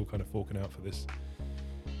dad are still kind of forking out for this.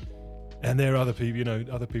 And there are other people,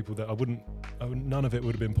 that I wouldn't, none of it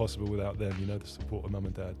would have been possible without them, you know, the support of mum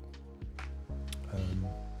and dad.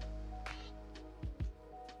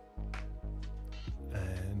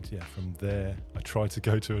 From there, I tried to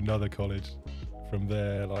go to another college. From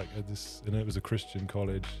there, it was a Christian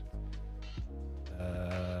college.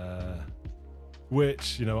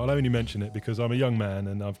 Which, you know, I'll only mention it because I'm a young man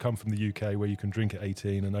and I've come from the UK where you can drink at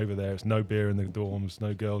 18, and over there it's no beer in the dorms,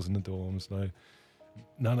 no girls in the dorms,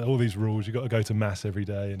 none of all these rules. You got to go to mass every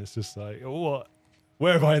day, and it's just like, what?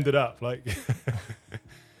 Where have I ended up? Like,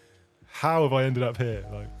 how have I ended up here?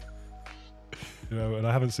 Like, You know, and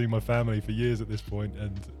I haven't seen my family for years at this point,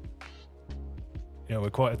 and you know, we're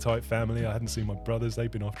quite a tight family. I hadn't seen my brothers;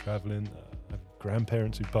 they've been off travelling. I have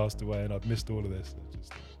grandparents who passed away, and I've missed all of this. It's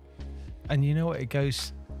just, And you know what? It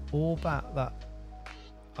goes all back that.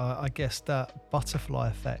 I guess that butterfly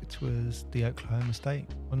effect was the Oklahoma State,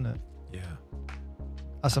 wasn't it? Yeah.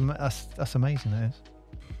 That's amazing. That is.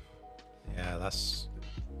 Yeah,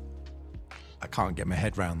 I can't get my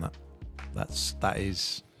head around that. That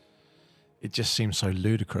is. It just seems so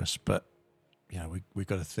ludicrous, but you know, we've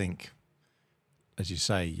got to think. As you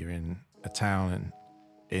say, you're in a town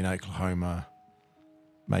in Oklahoma,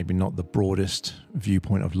 maybe not the broadest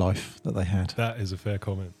viewpoint of life that they had. that is a fair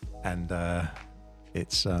comment. And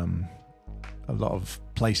it's a lot of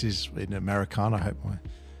places in America. And I hope my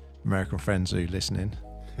American friends who are listening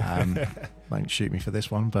won't shoot me for this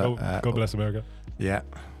one. But God bless America. Yeah,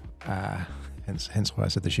 hence why I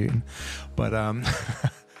said the shooting. But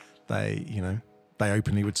they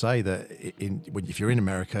openly would say that if you're in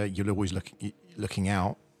America, you're always looking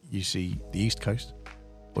out. You see the East Coast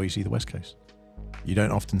or you see the West Coast. You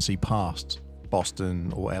don't often see past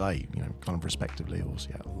Boston or LA, you know, kind of respectively, or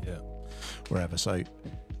Seattle, wherever. So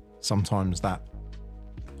sometimes that,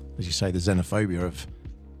 as you say, the xenophobia of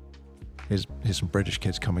here's some British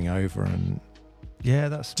kids coming over and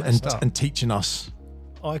that's messed up. and teaching us.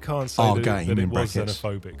 I can't say Our that game it in was brackets.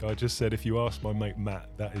 xenophobic. I just said if you ask my mate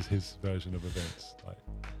Matt, that is his version of events. Like,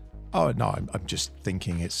 Oh no, I'm just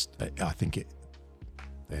thinking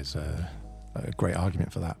there's a great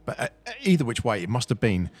argument for that. But either which way, it must have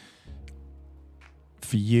been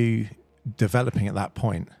for you developing at that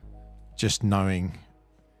point, just knowing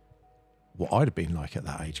what I'd have been like at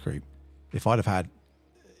that age group. If I'd have had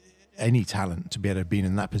any talent to be able to be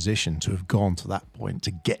in that position, to have gone to that point,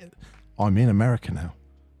 I'm in America now.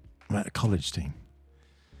 I'm at a college team.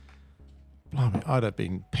 Blimey, I'd have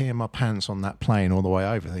been peeing my pants on that plane all the way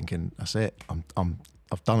over, thinking, "That's it.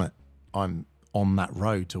 I've done it. I'm on that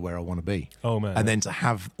road to where I want to be." oh man. And then to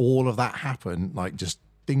have all of that happen, like just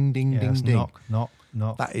ding, ding, ding, it's ding. knock.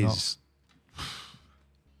 That is,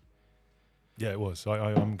 Yeah, it was.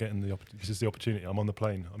 I'm getting this is the opportunity. I'm on the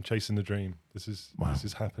plane. I'm chasing the dream. This is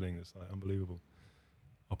happening. It's like unbelievable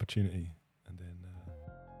opportunity. And then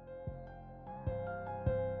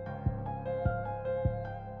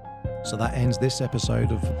So that ends this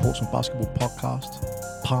episode of the Portsmouth Basketball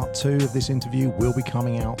Podcast. Part 2 of this interview will be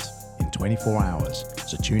coming out in 24 hours,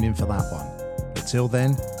 so tune in for that one. Until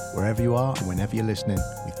then, wherever you are and whenever you're listening,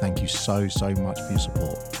 we thank you so much for your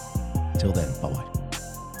support. Till then, bye-bye.